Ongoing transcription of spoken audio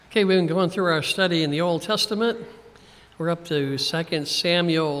Okay, we've been going through our study in the Old Testament. We're up to 2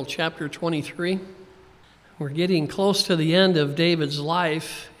 Samuel chapter 23. We're getting close to the end of David's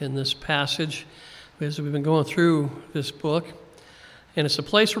life in this passage as we've been going through this book. And it's a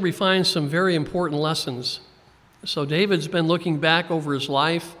place where we find some very important lessons. So David's been looking back over his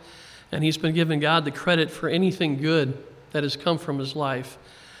life, and he's been giving God the credit for anything good that has come from his life.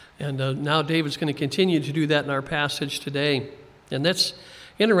 And now David's going to continue to do that in our passage today. And that's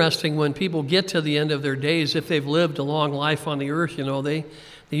interesting when people get to the end of their days, if they've lived a long life on the earth, they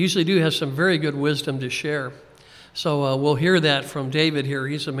usually do have some very good wisdom to share. So we'll hear that from David here.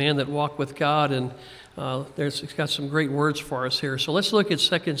 He's a man that walked with God, and he's got some great words for us here. So let's look at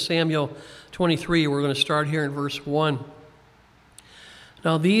 2 Samuel 23. We're going to start here in verse 1.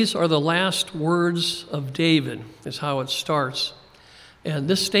 Now these are the last words of David, is how it starts. And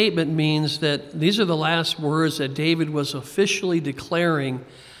this statement means that these are the last words that David was officially declaring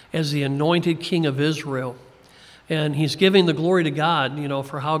as the anointed king of Israel. And he's giving the glory to God,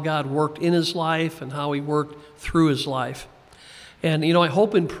 for how God worked in his life and how he worked through his life. And, I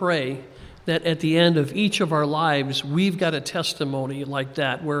hope and pray that at the end of each of our lives, we've got a testimony like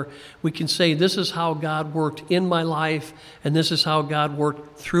that, where we can say, this is how God worked in my life, and this is how God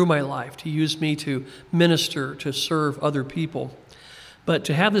worked through my life to use me to minister, to serve other people. But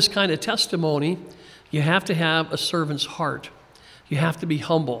to have this kind of testimony, you have to have a servant's heart. You have to be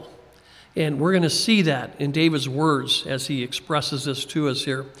humble. And we're going to see that in David's words as he expresses this to us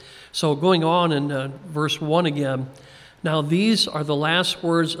here. So going on in verse 1 again, now these are the last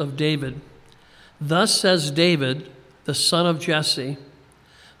words of David. Thus says David, the son of Jesse.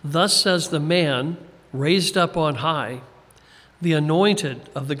 Thus says the man raised up on high, the anointed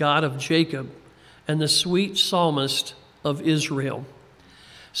of the God of Jacob, and the sweet psalmist of Israel.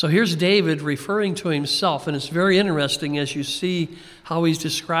 So here's David referring to himself, and it's very interesting as you see how he's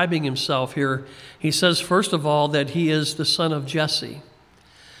describing himself here. He says, first of all, that he is the son of Jesse.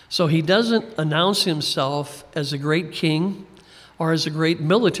 So he doesn't announce himself as a great king or as a great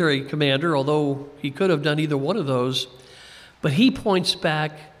military commander, although he could have done either one of those, but he points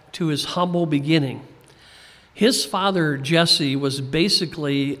back to his humble beginning. His father, Jesse, was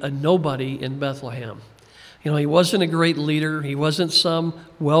basically a nobody in Bethlehem. He wasn't a great leader. He wasn't some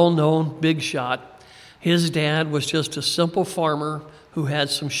well-known big shot. His dad was just a simple farmer who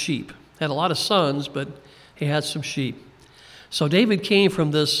had some sheep. Had a lot of sons, but he had some sheep. So David came from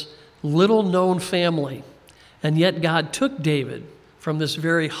this little-known family, and yet God took David from this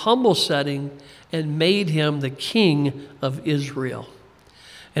very humble setting and made him the king of Israel.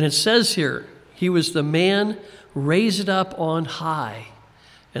 And it says here, he was the man raised up on high.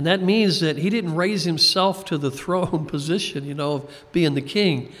 And that means that he didn't raise himself to the throne position, of being the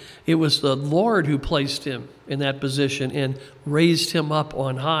king. It was the Lord who placed him in that position and raised him up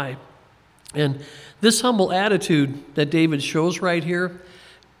on high. And this humble attitude that David shows right here,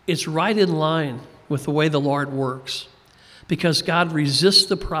 it's right in line with the way the Lord works. Because God resists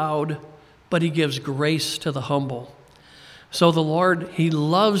the proud, but he gives grace to the humble. So the Lord, he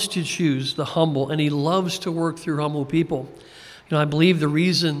loves to choose the humble, and he loves to work through humble people. I believe the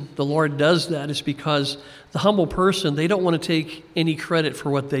reason the Lord does that is because the humble person, they don't want to take any credit for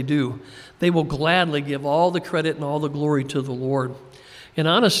what they do. They will gladly give all the credit and all the glory to the Lord. And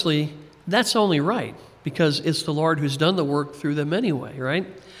honestly, that's only right, because it's the Lord who's done the work through them anyway, right?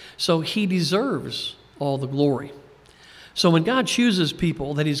 So he deserves all the glory. So when God chooses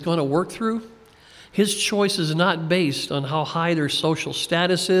people that he's going to work through, his choice is not based on how high their social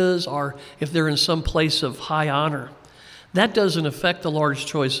status is or if they're in some place of high honor. That doesn't affect the Lord's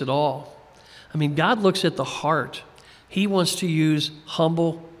choice at all. God looks at the heart. He wants to use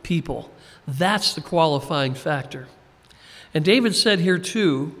humble people. That's the qualifying factor. And David said here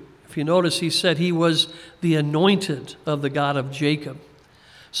too, if you notice, he said he was the anointed of the God of Jacob.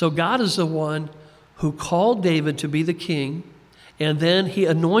 So God is the one who called David to be the king, and then he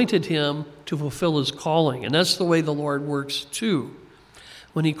anointed him to fulfill his calling. And that's the way the Lord works too.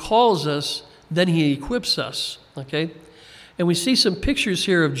 When he calls us, then he equips us, okay? And we see some pictures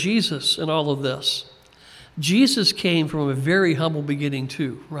here of Jesus in all of this. Jesus came from a very humble beginning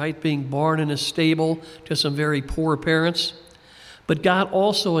too, right? Being born in a stable to some very poor parents. But God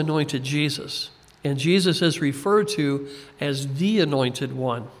also anointed Jesus. And Jesus is referred to as the anointed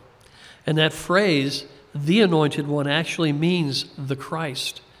one. And that phrase, the anointed one, actually means the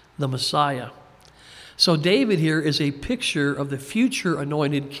Christ, the Messiah. So David here is a picture of the future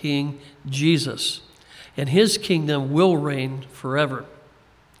anointed king, Jesus. And his kingdom will reign forever.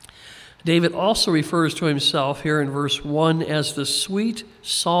 David also refers to himself here in verse 1 as the sweet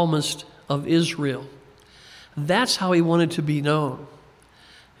psalmist of Israel. That's how he wanted to be known.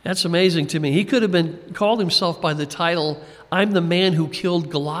 That's amazing to me. He could have been called himself by the title, I'm the man who killed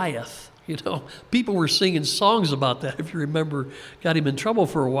Goliath. You know, people were singing songs about that, if you remember, got him in trouble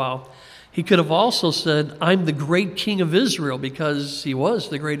for a while. He could have also said, I'm the great king of Israel, because he was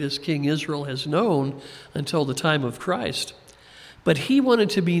the greatest king Israel has known until the time of Christ. But he wanted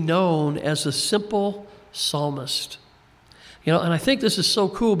to be known as a simple psalmist. You know, and I think this is so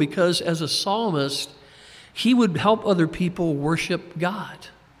cool because as a psalmist, he would help other people worship God.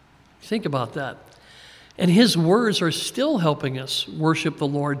 Think about that. And his words are still helping us worship the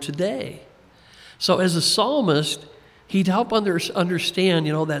Lord today. So as a psalmist, he'd help understand,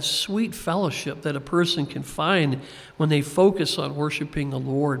 you know, that sweet fellowship that a person can find when they focus on worshiping the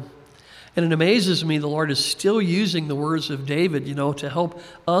Lord. And it amazes me the Lord is still using the words of David, you know, to help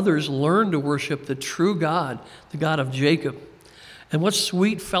others learn to worship the true God, the God of Jacob. And what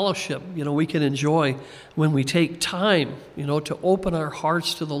sweet fellowship, you know, we can enjoy when we take time, you know, to open our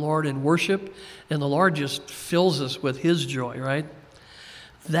hearts to the Lord and worship, and the Lord just fills us with his joy, right?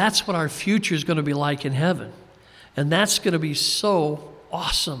 That's what our future is going to be like in heaven. And that's going to be so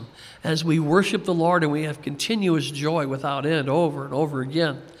awesome as we worship the Lord and we have continuous joy without end over and over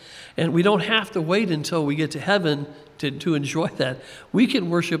again. And we don't have to wait until we get to heaven to enjoy that. We can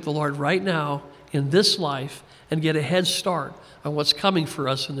worship the Lord right now in this life and get a head start on what's coming for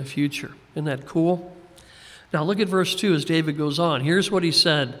us in the future. Isn't that cool? Now look at verse 2 as David goes on. Here's what he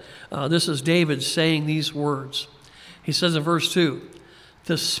said. This is David saying these words. He says in verse 2,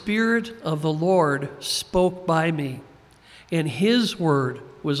 the Spirit of the Lord spoke by me, and his word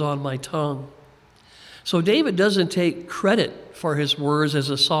was on my tongue. So David doesn't take credit for his words as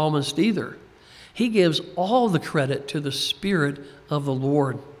a psalmist either. He gives all the credit to the Spirit of the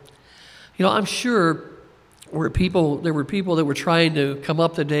Lord. You know, I'm sure there were people that were trying to come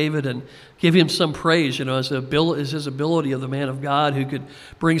up to David and give him some praise, you know, as his ability of the man of God who could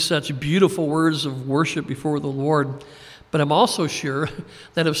bring such beautiful words of worship before the Lord. But I'm also sure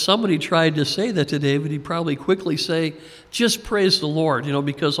that if somebody tried to say that to David, he'd probably quickly say, just praise the Lord, you know,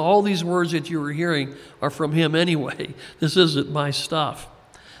 because all these words that you were hearing are from him anyway. This isn't my stuff.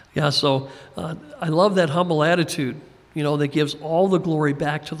 Yeah, so I love that humble attitude, you know, that gives all the glory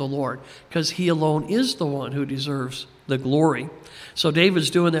back to the Lord, because he alone is the one who deserves the glory. So David's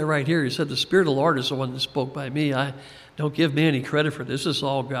doing that right here. He said, the Spirit of the Lord is the one that spoke by me. Don't give me any credit for this. This is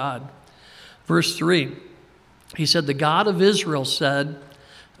all God. Verse 3, he said, the God of Israel said,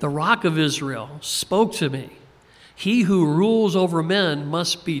 the Rock of Israel spoke to me. He who rules over men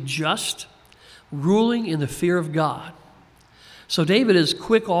must be just, ruling in the fear of God. So David is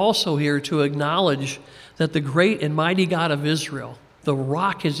quick also here to acknowledge that the great and mighty God of Israel, the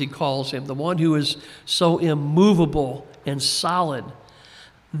rock as he calls him, the one who is so immovable and solid,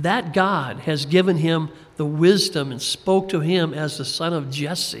 that God has given him the wisdom and spoke to him as the son of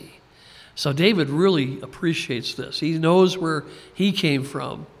Jesse. So David really appreciates this. He knows where he came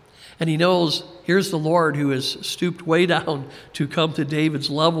from. And he knows here's the Lord who has stooped way down to come to David's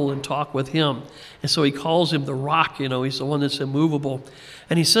level and talk with him. And so he calls him the rock, you know, he's the one that's immovable.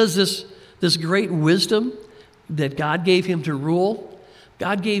 And he says this great wisdom that God gave him to rule.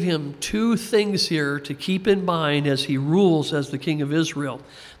 God gave him two things here to keep in mind as he rules as the king of Israel.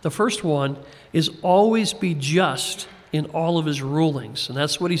 The first one is always be just in all of his rulings. And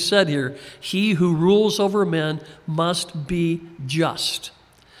that's what he said here. He who rules over men must be just.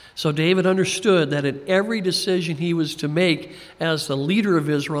 So David understood that in every decision he was to make as the leader of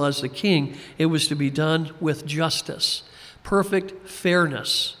Israel, as the king, it was to be done with justice, perfect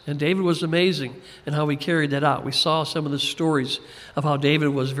fairness. And David was amazing in how he carried that out. We saw some of the stories of how David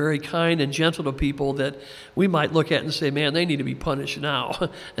was very kind and gentle to people that we might look at and say, man, they need to be punished now.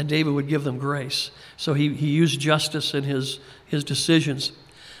 And David would give them grace. So he used justice in his decisions.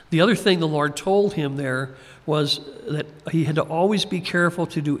 The other thing the Lord told him there was that he had to always be careful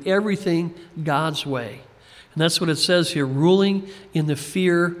to do everything God's way. And that's what it says here, ruling in the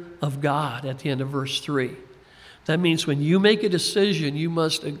fear of God at the end of verse 3. That means when you make a decision, you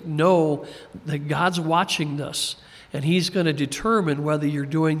must know that God's watching this, and he's going to determine whether you're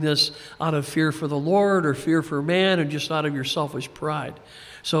doing this out of fear for the Lord or fear for man or just out of your selfish pride.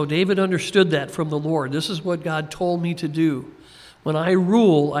 So David understood that from the Lord. This is what God told me to do. When I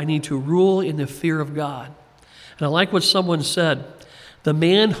rule, I need to rule in the fear of God. And I like what someone said. The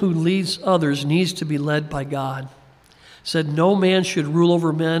man who leads others needs to be led by God. Said no man should rule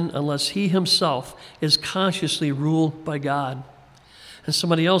over men unless he himself is consciously ruled by God. And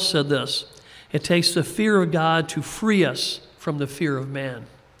somebody else said this. It takes the fear of God to free us from the fear of man.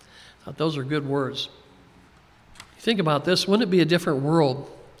 I thought those are good words. Think about this. Wouldn't it be a different world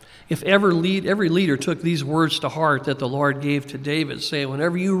If every leader took these words to heart that the Lord gave to David, saying,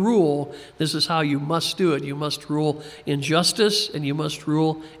 whenever you rule, this is how you must do it. You must rule in justice, and you must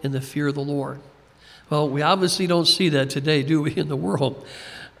rule in the fear of the Lord. Well, we obviously don't see that today, do we, in the world?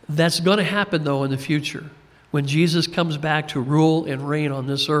 That's going to happen, though, in the future, when Jesus comes back to rule and reign on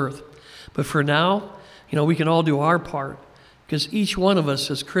this earth. But for now, we can all do our part, because each one of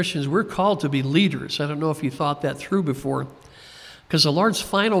us as Christians, we're called to be leaders. I don't know if you thought that through before. Because the Lord's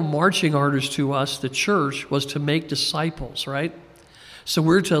final marching orders to us, the church, was to make disciples, right? So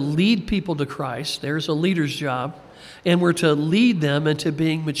we're to lead people to Christ. There's a leader's job. And we're to lead them into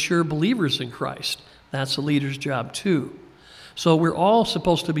being mature believers in Christ. That's a leader's job too. So we're all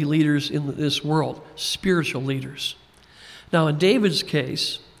supposed to be leaders in this world, spiritual leaders. Now in David's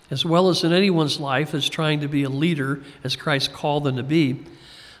case, as well as in anyone's life that's trying to be a leader, as Christ called them to be,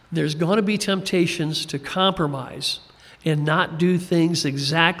 there's going to be temptations to compromise and not do things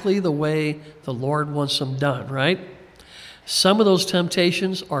exactly the way the Lord wants them done, right? Some of those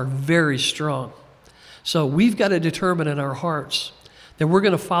temptations are very strong. So we've got to determine in our hearts that we're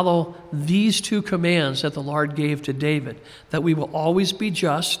going to follow these two commands that the Lord gave to David, that we will always be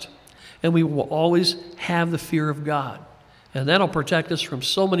just and we will always have the fear of God. And that'll protect us from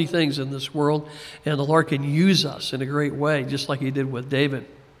so many things in this world, and the Lord can use us in a great way, just like he did with David.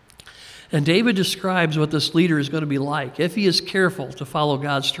 And David describes what this leader is going to be like if he is careful to follow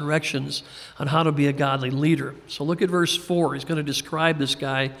God's directions on how to be a godly leader. So look at verse 4. He's going to describe this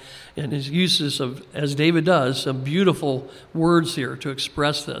guy and his uses of, as David does, some beautiful words here to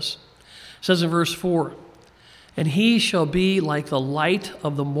express this. It says in verse 4, "And he shall be like the light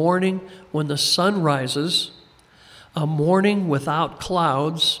of the morning when the sun rises, a morning without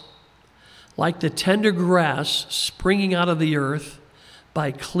clouds, like the tender grass springing out of the earth, by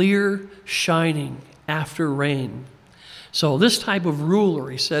clear shining after rain." So this type of ruler,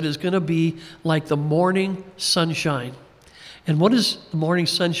 he said, is going to be like the morning sunshine. And what does the morning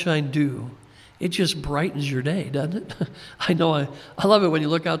sunshine do? It just brightens your day, doesn't it? I know, I love it when you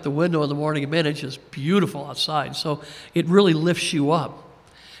look out the window in the morning, and man, it's just beautiful outside. So it really lifts you up.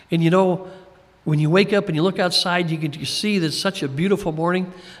 And when you wake up and you look outside, you see that it's such a beautiful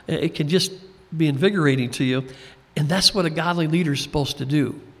morning. It can just be invigorating to you. And that's what a godly leader is supposed to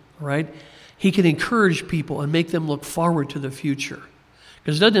do, right? He can encourage people and make them look forward to the future.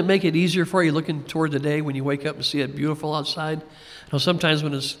 Because doesn't it make it easier for you looking toward the day when you wake up and see it beautiful outside? Sometimes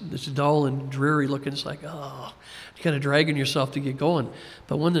when it's dull and dreary looking, it's like, oh, you're kind of dragging yourself to get going.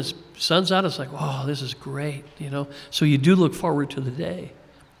 But when the sun's out, it's like, oh, this is great, So you do look forward to the day.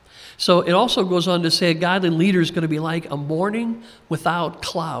 So it also goes on to say a godly leader is going to be like a morning without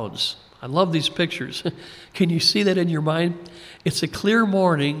clouds. I love these pictures. Can you see that in your mind? It's a clear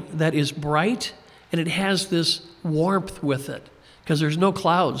morning that is bright, and it has this warmth with it because there's no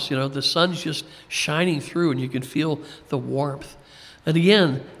clouds. The sun's just shining through, and you can feel the warmth. And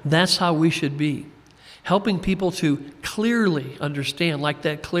again, that's how we should be, helping people to clearly understand, like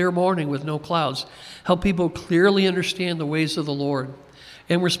that clear morning with no clouds, help people clearly understand the ways of the Lord.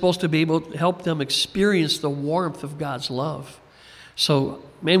 And we're supposed to be able to help them experience the warmth of God's love. So,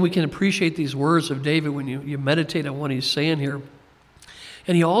 man, we can appreciate these words of David when you meditate on what he's saying here.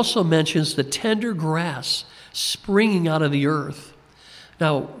 And he also mentions the tender grass springing out of the earth.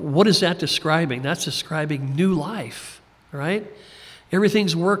 Now, what is that describing? That's describing new life, right?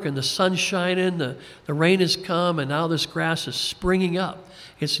 Everything's working. The sun's shining, the rain has come, and now this grass is springing up.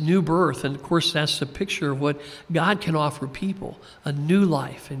 It's new birth. And, of course, that's the picture of what God can offer people, a new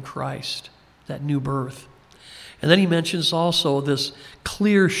life in Christ, that new birth. And then he mentions also this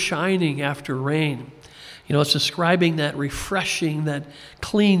clear shining after rain. It's describing that refreshing, that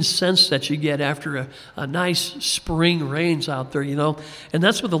clean sense that you get after a nice spring rains out there, And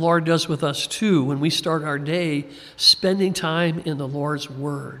that's what the Lord does with us too when we start our day spending time in the Lord's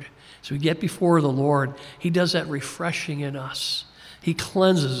Word. So we get before the Lord. He does that refreshing in us. He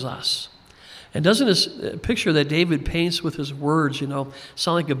cleanses us. And doesn't this picture that David paints with his words, sound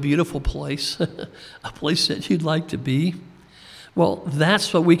like a beautiful place, a place that you'd like to be? Well,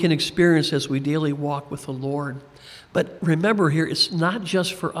 that's what we can experience as we daily walk with the Lord. But remember here, it's not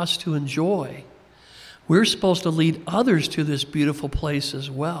just for us to enjoy. We're supposed to lead others to this beautiful place as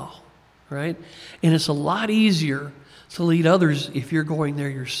well, right? And it's a lot easier to lead others if you're going there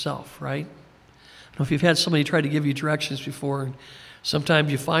yourself, right? I don't know if you've had somebody try to give you directions before, and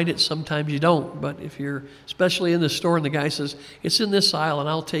sometimes you find it, sometimes you don't. But if you're especially in the store and the guy says, it's in this aisle and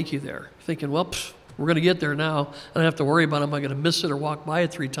I'll take you there. Thinking, well, we're going to get there now. I don't have to worry about am I going to miss it or walk by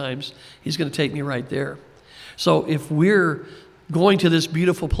it 3 times. He's going to take me right there. So if we're going to this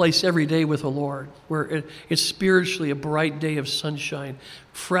beautiful place every day with the Lord, where it's spiritually a bright day of sunshine,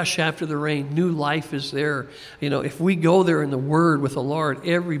 fresh after the rain, new life is there. If we go there in the Word with the Lord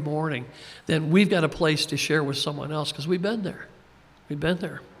every morning, then we've got a place to share with someone else because we've been there. We've been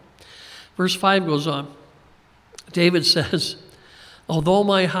there. Verse 5 goes on. David says, although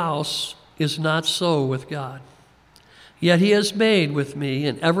my house is not so with God, yet he has made with me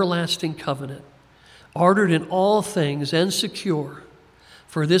an everlasting covenant, ordered in all things and secure,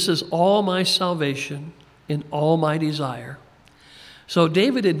 for this is all my salvation and all my desire. So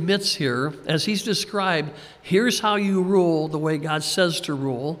David admits here, as he's described, here's how you rule the way God says to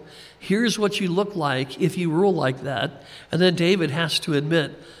rule. Here's what you look like if you rule like that. And then David has to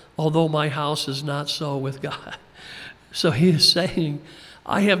admit, although my house is not so with God. So he is saying,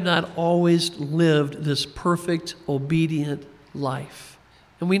 I have not always lived this perfect, obedient life.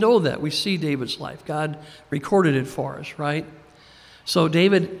 And we know that. We see David's life. God recorded it for us, right? So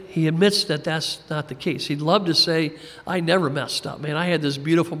David, he admits that that's not the case. He'd love to say, I never messed up, man. I had this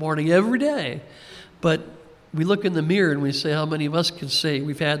beautiful morning every day. But we look in the mirror and we say, how many of us can say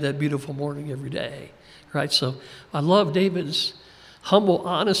we've had that beautiful morning every day, right? So I love David's humble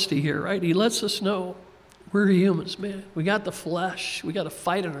honesty here, right? He lets us know we're humans, man. We got the flesh. We got a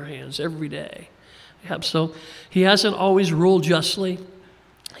fight in our hands every day. Yep, so he hasn't always ruled justly.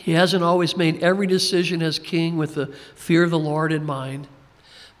 He hasn't always made every decision as king with the fear of the Lord in mind.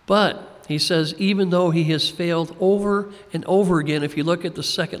 But he says, even though he has failed over and over again, if you look at the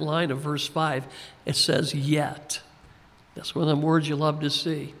second line of verse 5, it says, yet. That's one of them words you love to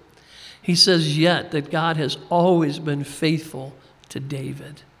see. He says, yet, that God has always been faithful to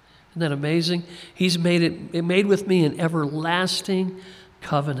David. Isn't that amazing? He's made with me an everlasting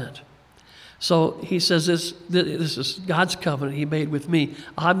covenant. So he says this is God's covenant he made with me.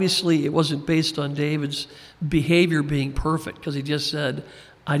 Obviously, it wasn't based on David's behavior being perfect, because he just said,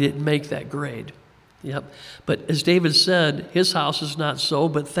 I didn't make that grade. Yep. But as David said, his house is not so,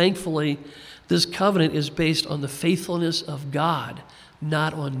 but thankfully, this covenant is based on the faithfulness of God,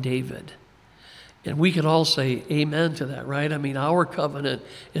 not on David. And we can all say amen to that, right? I mean, our covenant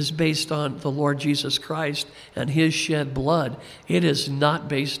is based on the Lord Jesus Christ and his shed blood. It is not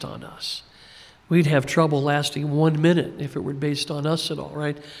based on us. We'd have trouble lasting 1 minute if it were based on us at all,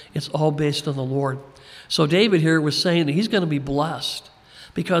 right? It's all based on the Lord. So David here was saying that he's going to be blessed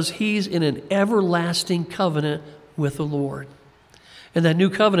because he's in an everlasting covenant with the Lord. And that new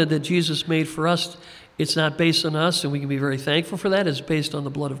covenant that Jesus made for us, it's not based on us, and we can be very thankful for that. It's based on the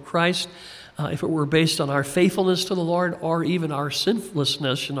blood of Christ. If it were based on our faithfulness to the Lord or even our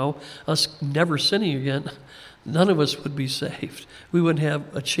sinlessness, us never sinning again, none of us would be saved. We wouldn't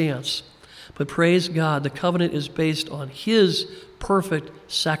have a chance. But praise God, the covenant is based on his perfect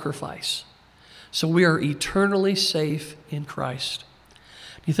sacrifice. So we are eternally safe in Christ.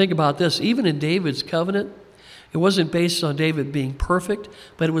 You think about this, even in David's covenant, it wasn't based on David being perfect,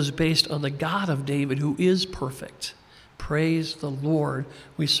 but it was based on the God of David who is perfect. Praise the Lord,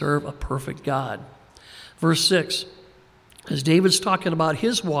 we serve a perfect God. Verse 6, as David's talking about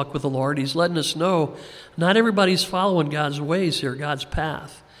his walk with the Lord, he's letting us know not everybody's following God's ways here, God's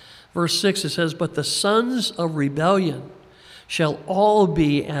path. Verse 6, it says, but the sons of rebellion shall all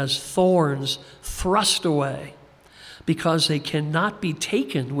be as thorns thrust away, because they cannot be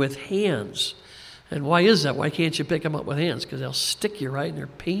taken with hands. And why is that? Why can't you pick them up with hands? Because they'll stick you, right? And they're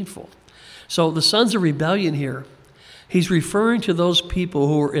painful. So the sons of rebellion here, he's referring to those people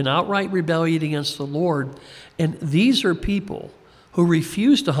who are in outright rebellion against the Lord. And these are people who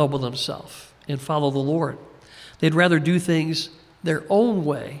refuse to humble themselves and follow the Lord. They'd rather do things their own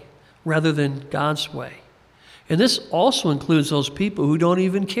way rather than God's way. And this also includes those people who don't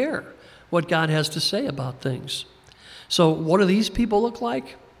even care what God has to say about things. So what do these people look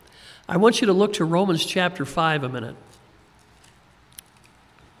like? I want you to look to Romans chapter 5 a minute.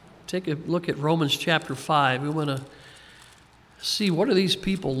 Take a look at Romans chapter 5. We want to see what do these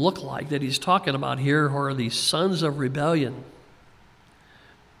people look like that he's talking about here, who are these sons of rebellion.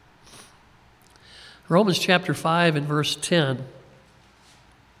 Romans chapter 5 and verse 10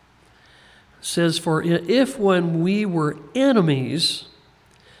 says, for if when we were enemies,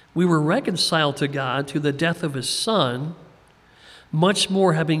 we were reconciled to God through the death of his Son, much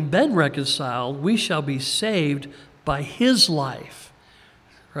more having been reconciled, we shall be saved by his life.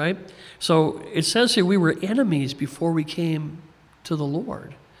 Right? So it says here we were enemies before we came to the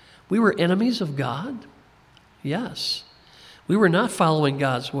Lord. We were enemies of God? Yes. We were not following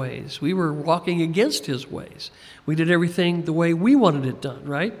God's ways. We were walking against his ways. We did everything the way we wanted it done,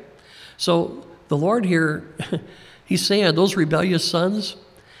 right? So the Lord here, he's saying those rebellious sons,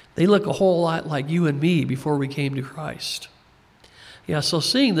 they look a whole lot like you and me before we came to Christ. Yeah, so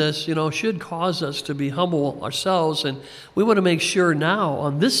seeing this, should cause us to be humble ourselves, and we want to make sure now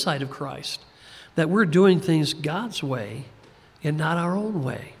on this side of Christ that we're doing things God's way and not our own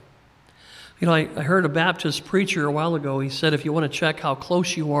way. I heard a Baptist preacher a while ago. He said, if you want to check how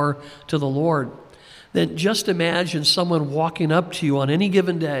close you are to the Lord, then just imagine someone walking up to you on any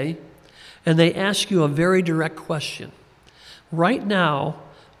given day, and they ask you a very direct question. Right now,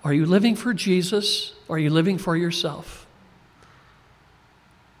 are you living for Jesus, or are you living for yourself?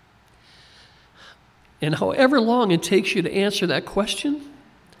 And however long it takes you to answer that question,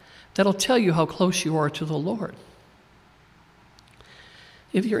 that'll tell you how close you are to the Lord.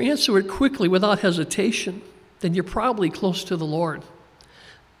 If you answer it quickly without hesitation, then you're probably close to the Lord.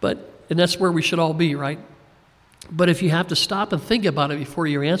 And that's where we should all be, right? But if you have to stop and think about it before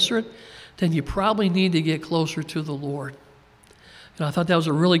you answer it, then you probably need to get closer to the Lord. And I thought that was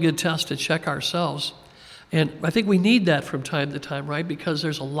a really good test to check ourselves. And I think we need that from time to time, right? Because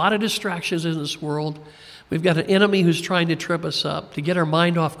there's a lot of distractions in this world. We've got an enemy who's trying to trip us up, to get our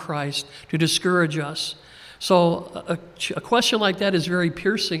mind off Christ, to discourage us. So a question like that is very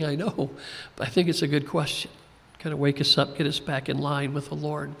piercing, I know, but I think it's a good question. Kind of wake us up, get us back in line with the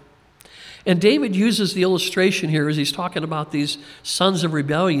Lord. And David uses the illustration here as he's talking about these sons of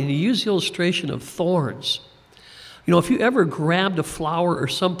rebellion. He used the illustration of thorns. If you ever grabbed a flower or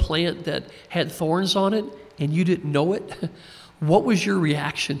some plant that had thorns on it and you didn't know it, what was your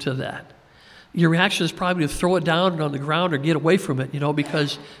reaction to that? Your reaction is probably to throw it down on the ground or get away from it,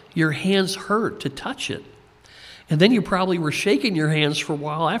 because your hands hurt to touch it. And then you probably were shaking your hands for a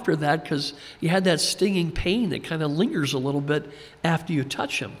while after that because you had that stinging pain that kind of lingers a little bit after you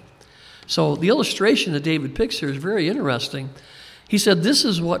touch them. So the illustration that David picks here is very interesting. He said, this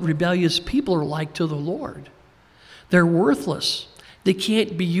is what rebellious people are like to the Lord. They're worthless. They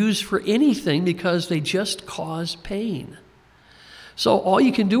can't be used for anything because they just cause pain. So all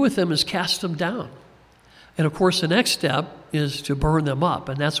you can do with them is cast them down. And of course, the next step is to burn them up.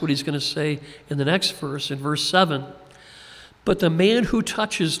 And that's what he's going to say in the next verse, in verse 7. But the man who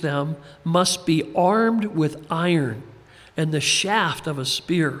touches them must be armed with iron and the shaft of a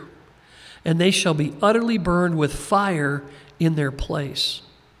spear, and they shall be utterly burned with fire in their place.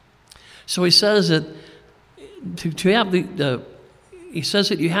 So he says that he says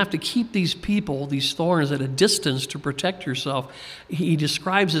that you have to keep these people, these thorns, at a distance to protect yourself. He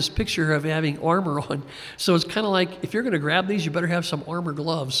describes this picture of having armor on. So it's kind of like, if you're going to grab these, you better have some armor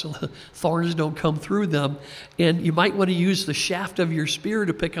gloves so the thorns don't come through them. And you might want to use the shaft of your spear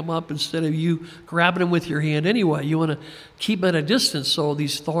to pick them up instead of you grabbing them with your hand anyway. You want to keep them at a distance so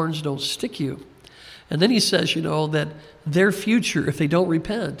these thorns don't stick you. And then he says, that their future, if they don't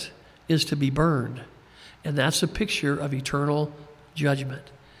repent, is to be burned. And that's a picture of eternal judgment.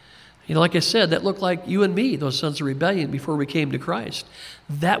 Like I said, that looked like you and me, those sons of rebellion, before we came to Christ.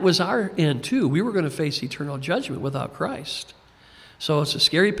 That was our end too. We were going to face eternal judgment without Christ. So it's a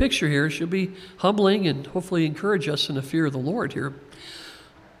scary picture here. It should be humbling and hopefully encourage us in the fear of the Lord here.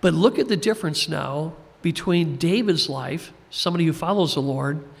 But look at the difference now between David's life, somebody who follows the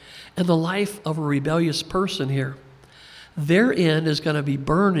Lord, and the life of a rebellious person here. Their end is going to be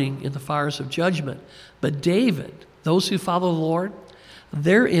burning in the fires of judgment. But David, those who follow the Lord,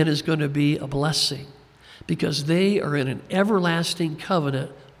 their end is going to be a blessing because they are in an everlasting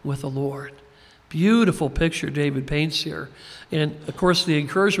covenant with the Lord. Beautiful picture David paints here. And of course, the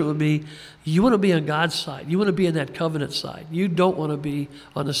encouragement would be, you want to be on God's side. You want to be on that covenant side. You don't want to be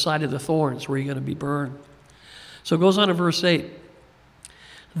on the side of the thorns where you're going to be burned. So it goes on to verse 8.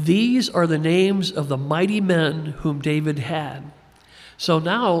 These are the names of the mighty men whom David had. So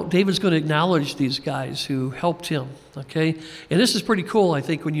now David's going to acknowledge these guys who helped him, okay? And this is pretty cool, I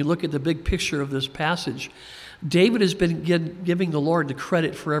think, when you look at the big picture of this passage. David has been giving the Lord the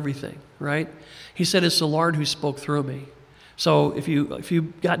credit for everything, right? He said, it's the Lord who spoke through me. So if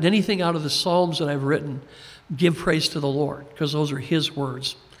you've gotten anything out of the Psalms that I've written, give praise to the Lord, because those are his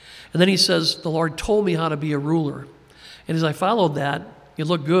words. And then he says, the Lord told me how to be a ruler. And as I followed that, it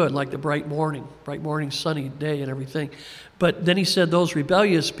looked good, like the bright morning, sunny day and everything. But then he said, those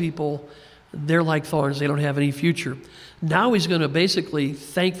rebellious people, they're like thorns. They don't have any future. Now he's going to basically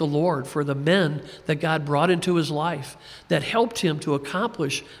thank the Lord for the men that God brought into his life that helped him to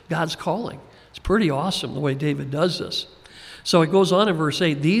accomplish God's calling. It's pretty awesome the way David does this. So it goes on in verse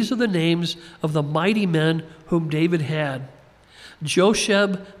 8. These are the names of the mighty men whom David had.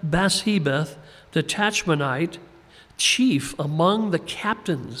 Josheb-Basshebeth, the Tachmonite, chief among the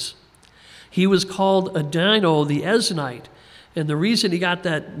captains. He was called Adino the Eznite. And the reason he got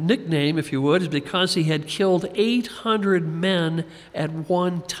that nickname, if you would, is because he had killed 800 men at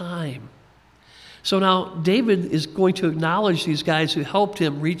one time. So now David is going to acknowledge these guys who helped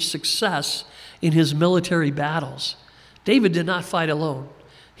him reach success in his military battles. David did not fight alone.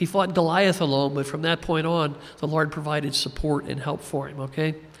 He fought Goliath alone, but from that point on, the Lord provided support and help for him,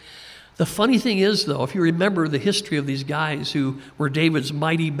 okay? The funny thing is, though, if you remember the history of these guys who were David's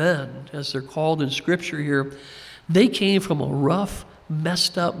mighty men, as they're called in Scripture here, they came from a rough,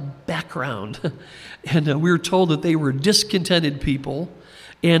 messed up background. And we were told that they were discontented people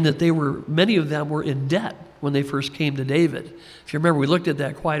and that many of them were in debt when they first came to David. If you remember, we looked at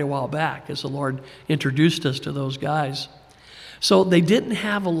that quite a while back as the Lord introduced us to those guys. So they didn't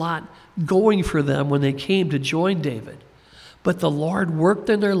have a lot going for them when they came to join David. But the Lord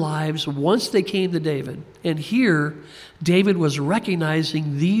worked in their lives once they came to David. And here, David was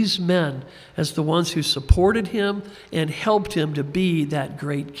recognizing these men as the ones who supported him and helped him to be that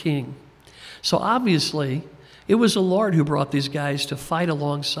great king. So obviously, it was the Lord who brought these guys to fight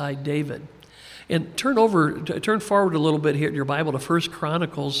alongside David. And turn forward a little bit here in your Bible to 1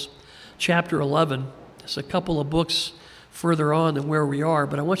 Chronicles chapter 11. It's a couple of books further on than where we are,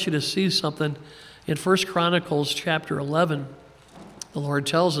 but I want you to see something. In 1 Chronicles chapter 11, the Lord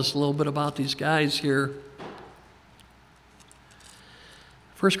tells us a little bit about these guys here.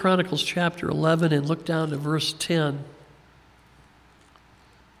 1 Chronicles chapter 11, and look down to verse 10.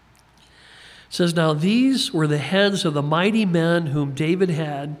 It says, "Now these were the heads of the mighty men whom David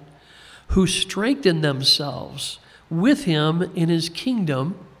had, who strengthened themselves with him in his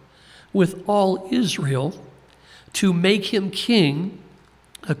kingdom, with all Israel, to make him king,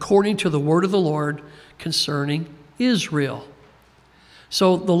 according to the word of the Lord concerning Israel."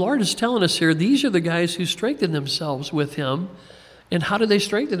 So the Lord is telling us here, these are the guys who strengthened themselves with him. And how did they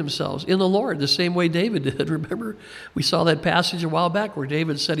strengthen themselves? In the Lord, the same way David did. Remember, we saw that passage a while back where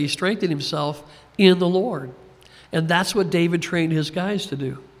David said he strengthened himself in the Lord. And that's what David trained his guys to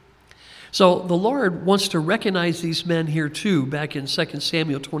do. So the Lord wants to recognize these men here too, back in 2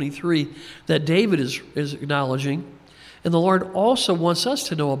 Samuel 23, that David is acknowledging. And the Lord also wants us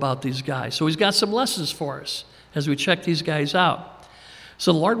to know about these guys. So he's got some lessons for us as we check these guys out.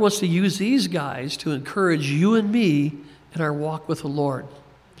 So the Lord wants to use these guys to encourage you and me in our walk with the Lord.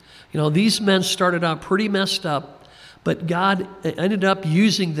 You know, these men started out pretty messed up, but God ended up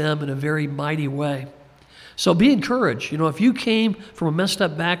using them in a very mighty way. So be encouraged. You know, if you came from a messed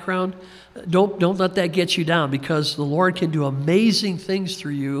up background, don't let that get you down, because the Lord can do amazing things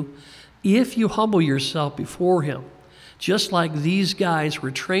through you if you humble yourself before him, just like these guys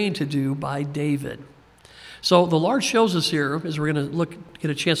were trained to do by David. So the Lord shows us here, as we're going to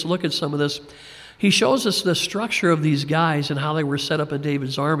get a chance to look at some of this, he shows us the structure of these guys and how they were set up in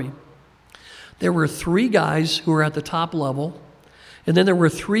David's army. There were 3 guys who were at the top level, and then there were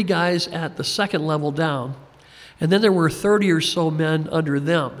 3 guys at the second level down, and then there were 30 or so men under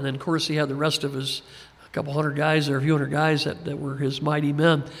them. And then, of course, he had the rest of his, a couple hundred guys or a few hundred guys that were his mighty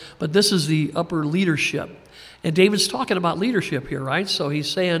men. But this is the upper leadership. And David's talking about leadership here, right? So he's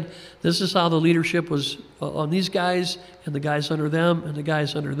saying this is how the leadership was on these guys, and the guys under them, and the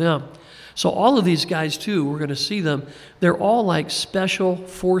guys under them. So all of these guys, too, we're going to see them, they're all like special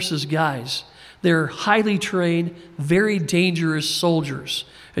forces guys. They're highly trained, very dangerous soldiers.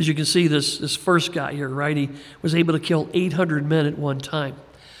 As you can see, this first guy here, right, he was able to kill 800 men at one time.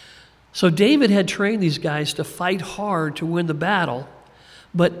 So David had trained these guys to fight hard to win the battle,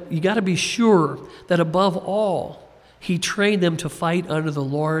 but you got to be sure that above all, he trained them to fight under the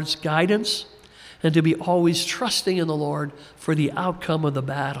Lord's guidance and to be always trusting in the Lord for the outcome of the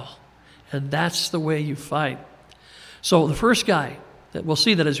battle. And that's the way you fight. So the first guy, we'll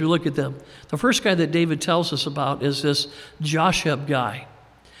see that as we look at them. The first guy that David tells us about is this Josheb guy.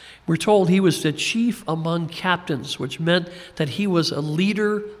 We're told he was the chief among captains, which meant that he was a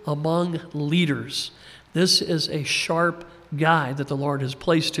leader among leaders. This is a sharp guy that the Lord has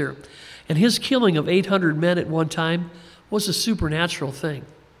placed here. And his killing of 800 men at one time was a supernatural thing.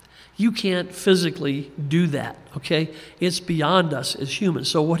 You can't physically do that, okay? It's beyond us as humans.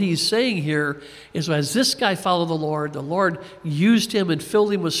 So what he's saying here is, as this guy followed the Lord used him and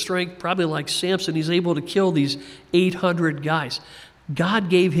filled him with strength, probably like Samson. He's able to kill these 800 guys. God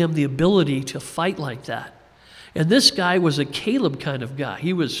gave him the ability to fight like that. And this guy was a Caleb kind of guy.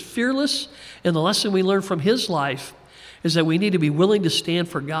 He was fearless, and the lesson we learned from his life is that we need to be willing to stand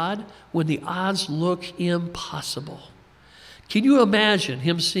for God when the odds look impossible. Can you imagine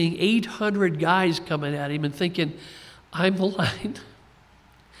him seeing 800 guys coming at him and thinking, I'm the line.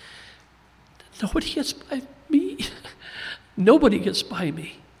 Nobody gets by me. Nobody gets by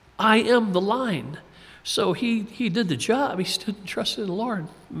me. I am the line. So he did the job. He stood and trusted in the Lord.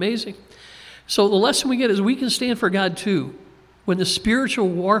 Amazing. So the lesson we get is we can stand for God too when the spiritual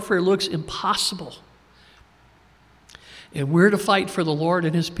warfare looks impossible, and we're to fight for the Lord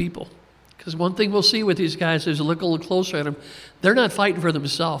and his people. Because one thing we'll see with these guys is, look a little closer at them, they're not fighting for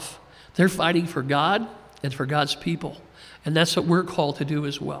themselves. They're fighting for God and for God's people. And that's what we're called to do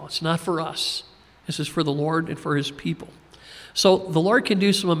as well. It's not for us. This is for the Lord and for his people. So the Lord can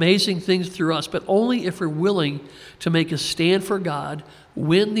do some amazing things through us, but only if we're willing to make a stand for God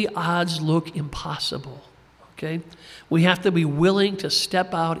when the odds look impossible. Okay? We have to be willing to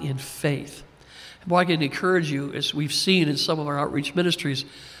step out in faith. And boy, I can encourage you, as we've seen in some of our outreach ministries,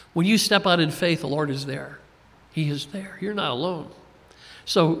 when you step out in faith, the Lord is there. He is there. You're not alone.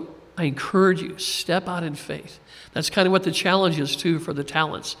 So I encourage you, step out in faith. That's kind of what the challenge is, too, for the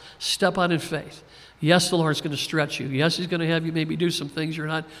talents. Step out in faith. Yes, the Lord's going to stretch you. Yes, he's going to have you maybe do some things you're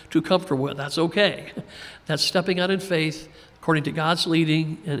not too comfortable with. That's okay. That's stepping out in faith according to God's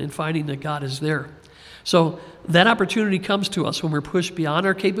leading and finding that God is there. So that opportunity comes to us when we're pushed beyond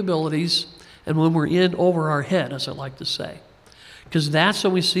our capabilities and when we're in over our head, as I like to say. Because that's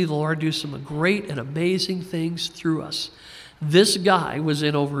when we see the Lord do some great and amazing things through us. This guy was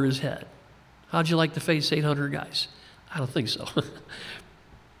in over his head. How'd you like to face 800 guys? I don't think so.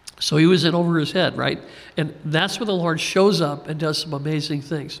 So he was in over his head, right? And that's when the Lord shows up and does some amazing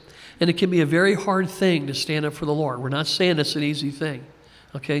things. And it can be a very hard thing to stand up for the Lord. We're not saying it's an easy thing,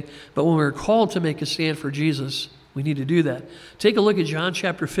 okay? But when we're called to make a stand for Jesus, we need to do that. Take a look at John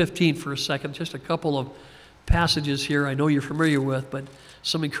chapter 15 for a second, just a couple of passages here I know you're familiar with, but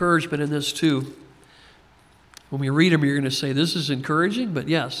some encouragement in this too. When we read them, you're going to say, this is encouraging, but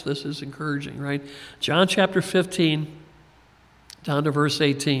yes, this is encouraging, right? John chapter 15, down to verse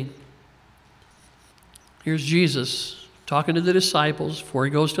 18. Here's Jesus talking to the disciples before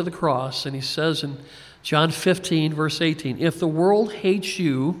he goes to the cross, and he says in John 15, verse 18, if the world hates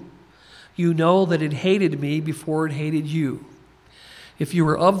you, you know that it hated me before it hated you. If you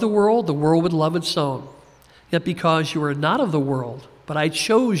were of the world would love its own. Yet because you are not of the world, but I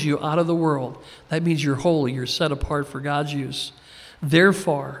chose you out of the world, that means you're holy, you're set apart for God's use.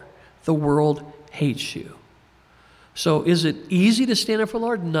 Therefore, the world hates you. So is it easy to stand up for the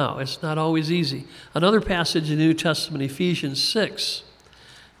Lord? No, it's not always easy. Another passage in the New Testament, Ephesians 6,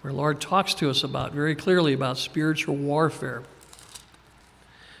 where the Lord talks to us very clearly about spiritual warfare.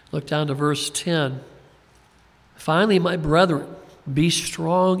 Look down to verse 10. Finally, my brethren, be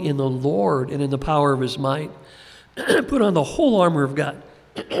strong in the Lord and in the power of his might. Put on the whole armor of God.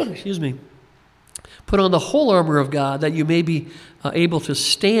 Excuse me. Put on the whole armor of God that you may be able to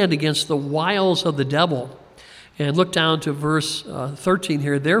stand against the wiles of the devil. And look down to verse 13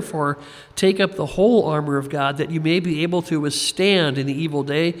 here. Therefore, take up the whole armor of God that you may be able to withstand in the evil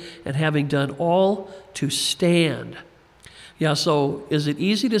day, and having done all, to stand. Yeah, so is it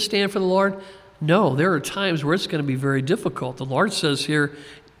easy to stand for the Lord? No, there are times where it's going to be very difficult. The Lord says here,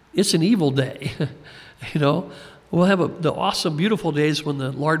 it's an evil day. We'll have the awesome, beautiful days when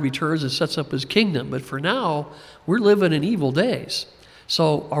the Lord returns and sets up his kingdom. But for now, we're living in evil days.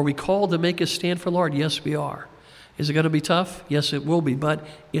 So are we called to make a stand for the Lord? Yes, we are. Is it going to be tough? Yes, it will be. But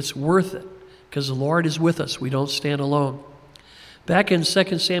it's worth it because the Lord is with us. We don't stand alone. Back in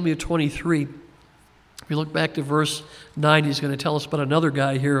 2 Samuel 23, if you look back to verse 9, he's going to tell us about another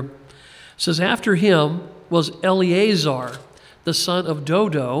guy here. It says, after him was Eleazar, the son of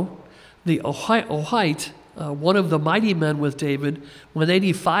Dodo, the Ohite, one of the mighty men with David, when they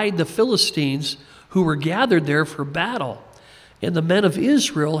defied the Philistines who were gathered there for battle. And the men of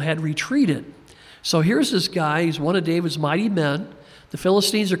Israel had retreated. So here's this guy, he's one of David's mighty men. The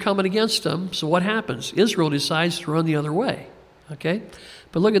Philistines are coming against him. So what happens? Israel decides to run the other way. Okay?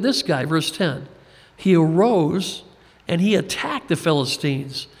 But look at this guy, verse 10. He arose and he attacked the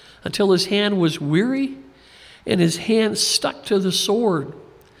Philistines until his hand was weary and his hand stuck to the sword.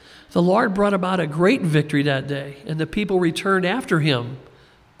 The Lord brought about a great victory that day, and the people returned after him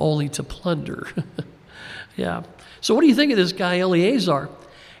only to plunder. Yeah. So what do you think of this guy, Eleazar?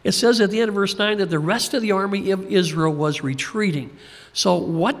 It says at the end of verse 9 that the rest of the army of Israel was retreating. So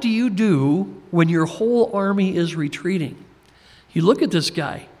what do you do when your whole army is retreating? You look at this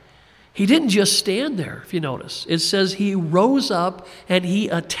guy. He didn't just stand there, if you notice. It says he rose up and he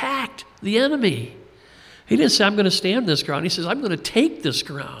attacked the enemy. He didn't say, I'm going to stand this ground. He says, I'm going to take this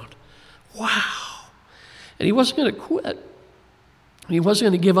ground. Wow. And he wasn't going to quit. He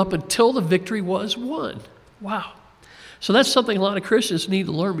wasn't going to give up until the victory was won. Wow. So that's something a lot of Christians need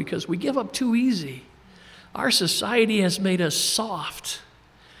to learn because we give up too easy. Our society has made us soft.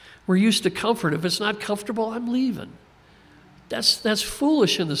 We're used to comfort. If it's not comfortable, I'm leaving. That's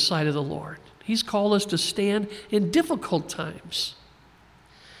foolish in the sight of the Lord. He's called us to stand in difficult times.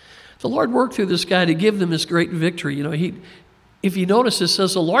 The Lord worked through this guy to give them this great victory. If you notice, it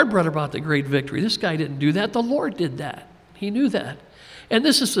says the Lord brought about the great victory. This guy didn't do that. The Lord did that. He knew that. And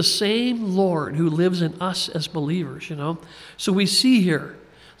this is the same Lord who lives in us as believers, you know. So we see here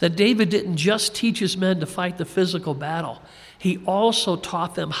that David didn't just teach his men to fight the physical battle. He also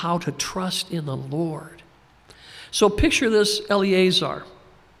taught them how to trust in the Lord. So picture this Eleazar.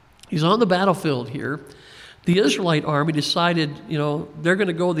 He's on the battlefield here. The Israelite army decided, you know, they're going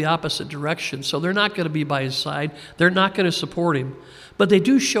to go the opposite direction, so they're not going to be by his side. They're not going to support him. But they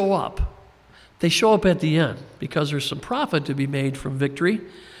do show up. They show up at the end because there's some profit to be made from victory.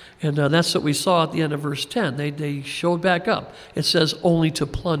 And that's what we saw at the end of verse 10. They showed back up. It says, only to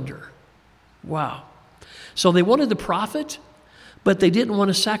plunder. Wow. So they wanted the profit, but they didn't want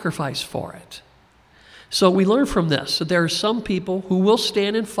to sacrifice for it. So we learn from this that there are some people who will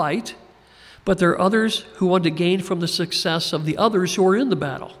stand and fight, but there are others who want to gain from the success of the others who are in the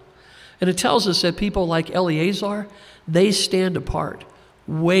battle. And it tells us that people like Eleazar, they stand apart,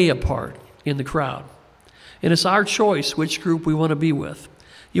 way apart in the crowd. And it's our choice which group we want to be with.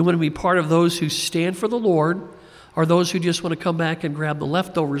 You want to be part of those who stand for the Lord, or those who just want to come back and grab the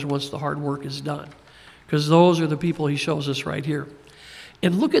leftovers once the hard work is done. Because those are the people he shows us right here.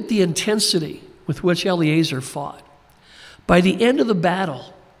 And look at the intensity with which Eleazar fought. By the end of the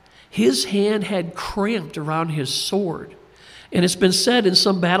battle, his hand had cramped around his sword. And it's been said in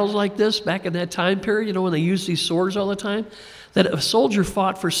some battles like this, back in that time period, you know, when they used these swords all the time, that a soldier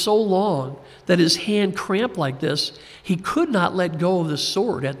fought for so long that his hand cramped like this, he could not let go of the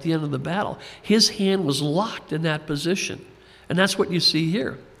sword at the end of the battle. His hand was locked in that position. And that's what you see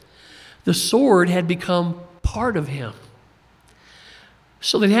here. The sword had become part of him.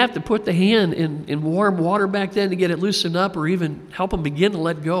 So they'd have to put the hand in warm water back then to get it loosened up, or even help him begin to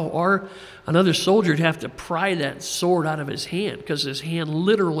let go. Or another soldier would have to pry that sword out of his hand because his hand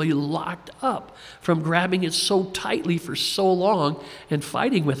literally locked up from grabbing it so tightly for so long and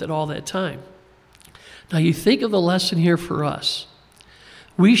fighting with it all that time. Now you think of the lesson here for us.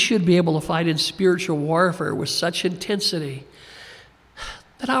 We should be able to fight in spiritual warfare with such intensity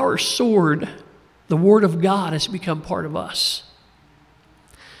that our sword, the Word of God, has become part of us.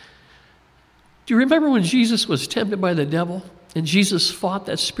 Do you remember when Jesus was tempted by the devil and Jesus fought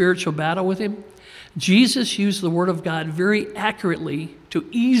that spiritual battle with him? Jesus used the Word of God very accurately to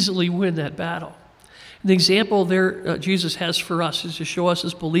easily win that battle. The example there Jesus has for us is to show us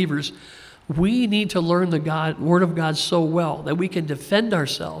as believers, we need to learn the Word of God so well that we can defend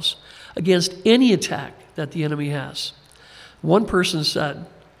ourselves against any attack that the enemy has. One person said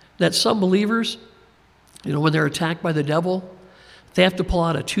that some believers, you know, when they're attacked by the devil, they have to pull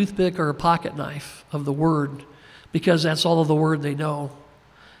out a toothpick or a pocket knife of the Word because that's all of the Word they know.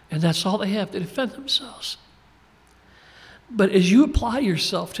 And that's all they have to defend themselves. But as you apply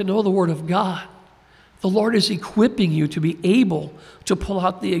yourself to know the Word of God, the Lord is equipping you to be able to pull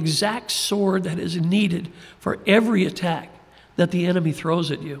out the exact sword that is needed for every attack that the enemy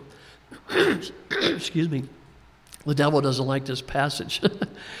throws at you. Excuse me. The devil doesn't like this passage.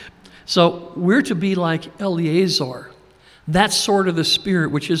 So we're to be like Eleazar. That sword of the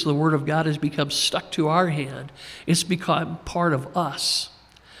Spirit, which is the Word of God, has become stuck to our hand. It's become part of us.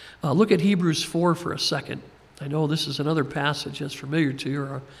 Look at Hebrews 4 for a second. I know this is another passage that's familiar to you,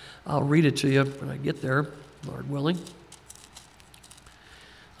 or I'll read it to you when I get there, Lord willing.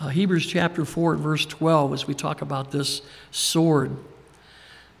 Hebrews chapter 4 and verse 12, as we talk about this sword,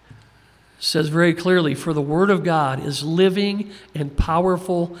 says very clearly, "For the Word of God is living and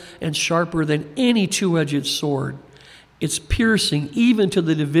powerful and sharper than any two-edged sword. It's piercing even to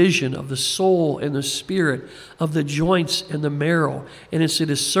the division of the soul and the spirit, of the joints and the marrow, and it's a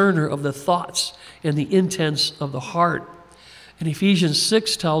discerner of the thoughts and the intents of the heart." And Ephesians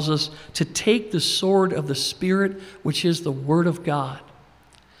 6 tells us to take the sword of the Spirit, which is the Word of God.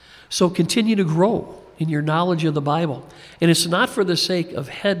 So continue to grow in your knowledge of the Bible. And it's not for the sake of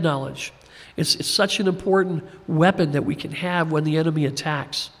head knowledge. It's such an important weapon that we can have when the enemy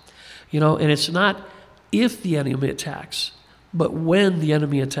attacks. You know, and it's not if the enemy attacks, but when the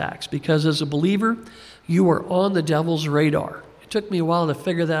enemy attacks. Because as a believer, you are on the devil's radar. It took me a while to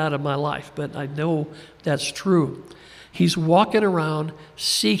figure that out in my life, but I know that's true. He's walking around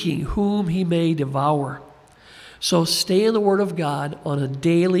seeking whom he may devour. So stay in the Word of God on a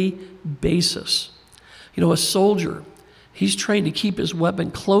daily basis. You know, a soldier, he's trained to keep his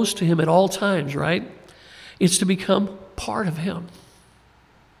weapon close to him at all times, right? It's to become part of him.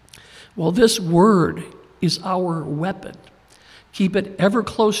 Well, this Word is our weapon. Keep it ever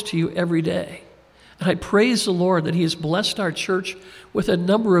close to you every day. And I praise the Lord that He has blessed our church with a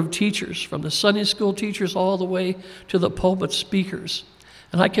number of teachers, from the Sunday school teachers all the way to the pulpit speakers,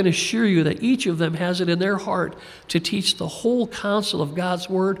 And I can assure you that each of them has it in their heart to teach the whole counsel of God's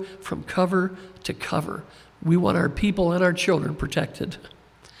word from cover to cover. We want our people and our children protected.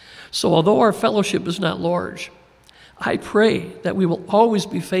 So although our fellowship is not large, I pray that we will always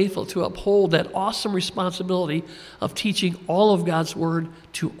be faithful to uphold that awesome responsibility of teaching all of God's word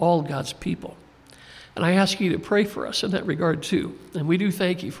to all God's people. And I ask you to pray for us in that regard too. And we do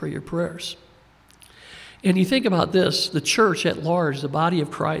thank you for your prayers. And you think about this, the church at large, the body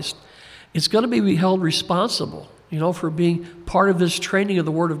of Christ, is going to be held responsible, for being part of this training of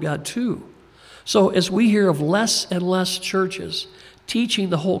the Word of God too. So as we hear of less and less churches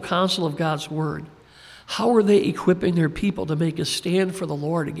teaching the whole counsel of God's Word, how are they equipping their people to make a stand for the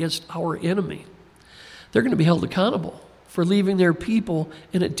Lord against our enemy? They're going to be held accountable for leaving their people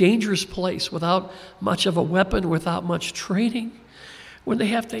in a dangerous place without much of a weapon, without much training, when they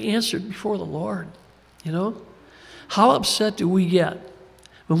have to answer before the Lord. How upset do we get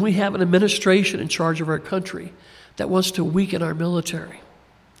when we have an administration in charge of our country that wants to weaken our military?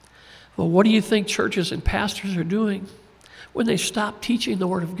 Well, what do you think churches and pastors are doing when they stop teaching the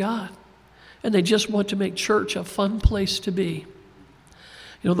Word of God and they just want to make church a fun place to be?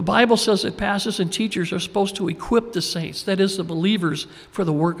 The Bible says that pastors and teachers are supposed to equip the saints, that is, the believers, for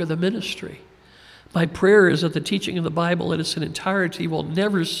the work of the ministry. My prayer is that the teaching of the Bible in its entirety will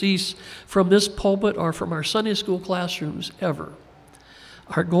never cease from this pulpit or from our Sunday school classrooms ever.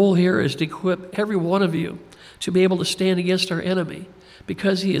 Our goal here is to equip every one of you to be able to stand against our enemy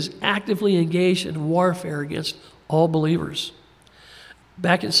because he is actively engaged in warfare against all believers.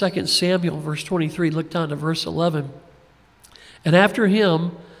 Back in 2 Samuel, verse 23, look down to verse 11. And after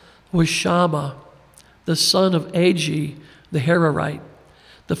him was Shammah, the son of Agi, the Hararite.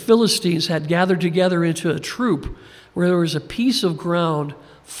 The Philistines had gathered together into a troop where there was a piece of ground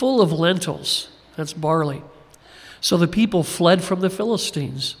full of lentils. That's barley. So the people fled from the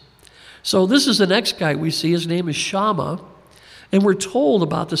Philistines. So this is the next guy we see. His name is Shammah. And we're told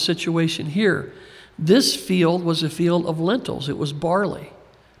about the situation here. This field was a field of lentils. It was barley.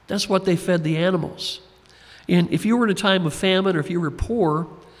 That's what they fed the animals. And if you were in a time of famine or if you were poor,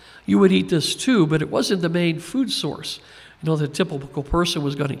 you would eat this too, but it wasn't the main food source. The typical person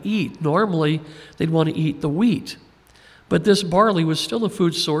was going to eat. Normally, they'd want to eat the wheat. But this barley was still a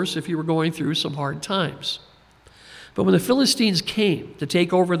food source if you were going through some hard times. But when the Philistines came to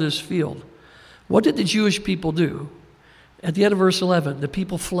take over this field, what did the Jewish people do? At the end of verse 11, the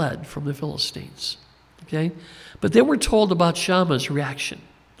people fled from the Philistines. Okay? But then we're told about Shammah's reaction.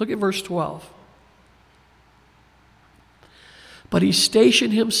 Look at verse 12. But he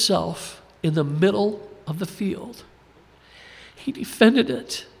stationed himself in the middle of the field. He defended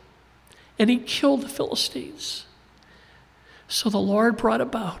it, and he killed the Philistines. So the Lord brought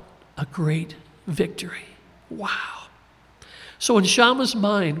about a great victory. Wow. So in Shammah's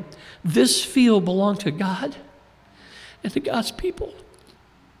mind, this field belonged to God and to God's people.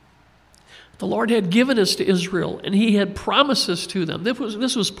 The Lord had given us to Israel, and he had promises to them.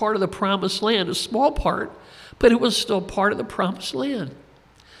 This was part of the promised land, a small part, but it was still part of the promised land.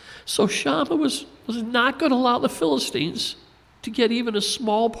 So Shammah was not going to allow the Philistines to get even a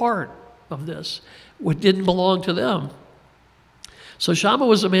small part of this, what didn't belong to them. So Shammah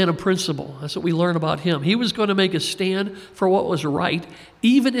was a man of principle. That's what we learn about him. He was going to make a stand for what was right,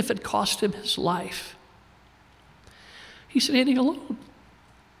 even if it cost him his life. He's standing alone.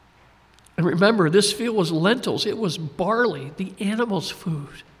 And remember, this field was lentils. It was barley, the animals'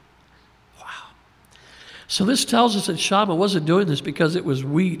 food. Wow. So this tells us that Shammah wasn't doing this because it was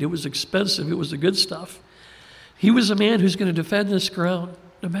wheat. It was expensive. It was the good stuff. He was a man who's going to defend this ground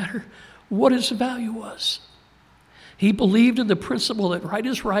no matter what its value was. He believed in the principle that right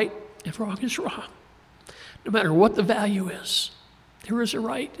is right and wrong is wrong. No matter what the value is, there is a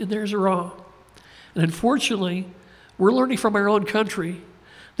right and there's a wrong. And unfortunately, we're learning from our own country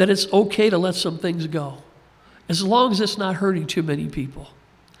that it's okay to let some things go, as long as it's not hurting too many people.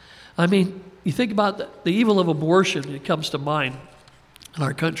 I mean, you think about the evil of abortion, it comes to mind in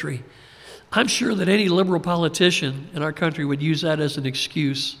our country. I'm sure that any liberal politician in our country would use that as an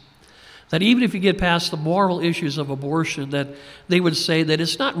excuse. That even if you get past the moral issues of abortion, that they would say that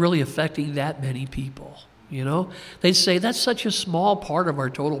it's not really affecting that many people. They'd say that's such a small part of our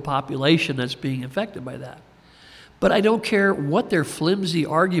total population that's being affected by that. But I don't care what their flimsy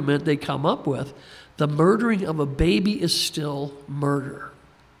argument they come up with, the murdering of a baby is still murder.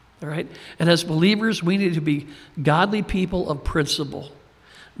 All right? And as believers, we need to be godly people of principle.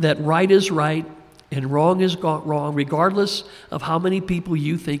 That right is right and wrong is wrong, regardless of how many people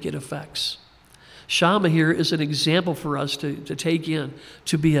you think it affects. Shammah here is an example for us to take in,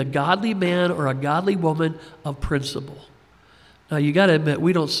 to be a godly man or a godly woman of principle. Now, you got to admit,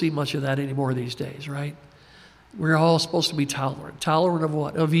 we don't see much of that anymore these days, right? We're all supposed to be tolerant. Tolerant of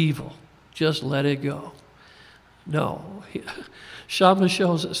what? Of evil. Just let it go. No. Shammah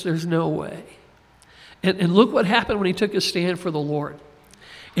shows us there's no way. And look what happened when he took a stand for the Lord.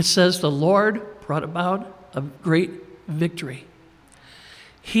 It says the Lord brought about a great victory.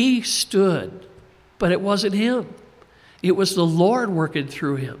 He stood, but it wasn't him. It was the Lord working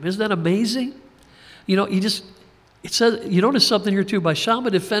through him. Isn't that amazing? You know, it says, you notice something here too, by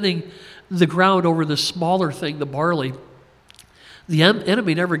Shammah defending the ground over the smaller thing, the barley, the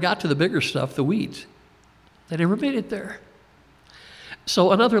enemy never got to the bigger stuff, the wheat. They never made it there.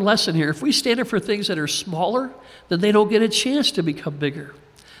 So another lesson here, if we stand up for things that are smaller, then they don't get a chance to become bigger.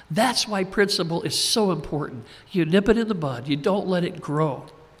 That's why principle is so important. You nip it in the bud. You don't let it grow.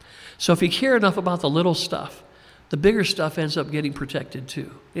 So if you care enough about the little stuff, the bigger stuff ends up getting protected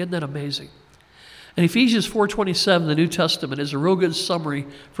too. Isn't that amazing? And Ephesians 4:27, the New Testament, is a real good summary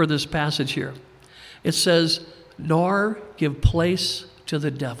for this passage here. It says, nor give place to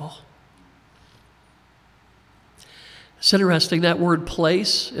the devil. It's interesting, that word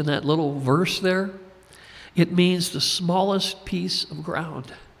place in that little verse there, it means the smallest piece of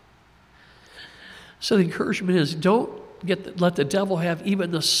ground. So the encouragement is don't let the devil have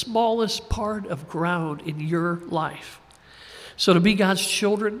even the smallest part of ground in your life. So to be God's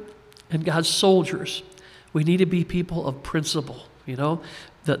children and God's soldiers, we need to be people of principle, you know,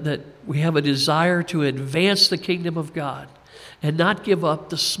 that we have a desire to advance the kingdom of God and not give up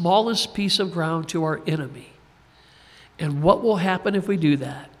the smallest piece of ground to our enemy. And what will happen if we do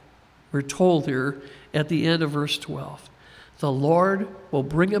that? We're told here at the end of verse 12, the Lord will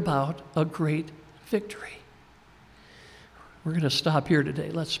bring about a great victory. We're going to stop here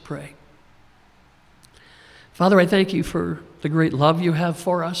today. Let's pray. Father, I thank you for the great love you have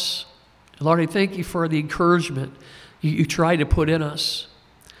for us. Lord, I thank you for the encouragement you try to put in us.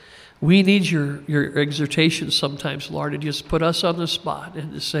 We need your exhortation sometimes, Lord, to just put us on the spot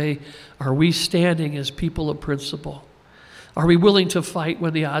and to say, are we standing as people of principle? Are we willing to fight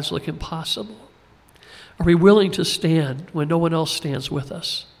when the odds look impossible? Are we willing to stand when no one else stands with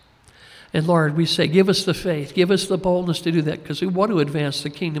us? And Lord, we say, give us the faith, give us the boldness to do that because we want to advance the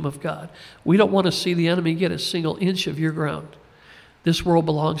kingdom of God. We don't want to see the enemy get a single inch of your ground. This world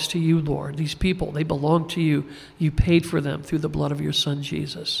belongs to you, Lord. These people, they belong to you. You paid for them through the blood of your Son,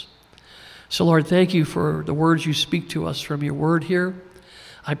 Jesus. So, Lord, thank you for the words you speak to us from your word here.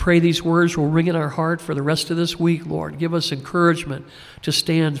 I pray these words will ring in our heart for the rest of this week, Lord. Give us encouragement to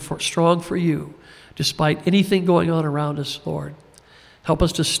stand strong for you, despite anything going on around us, Lord. Help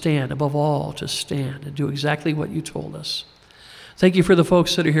us to stand, above all, to stand and do exactly what you told us. Thank you for the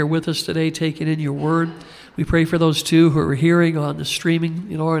folks that are here with us today, taking in your word. We pray for those too who are hearing on the streaming,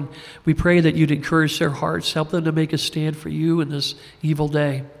 and we pray that you'd encourage their hearts, help them to make a stand for you in this evil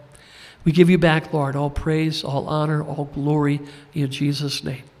day. We give you back, Lord, all praise, all honor, all glory in Jesus'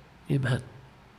 name. Amen.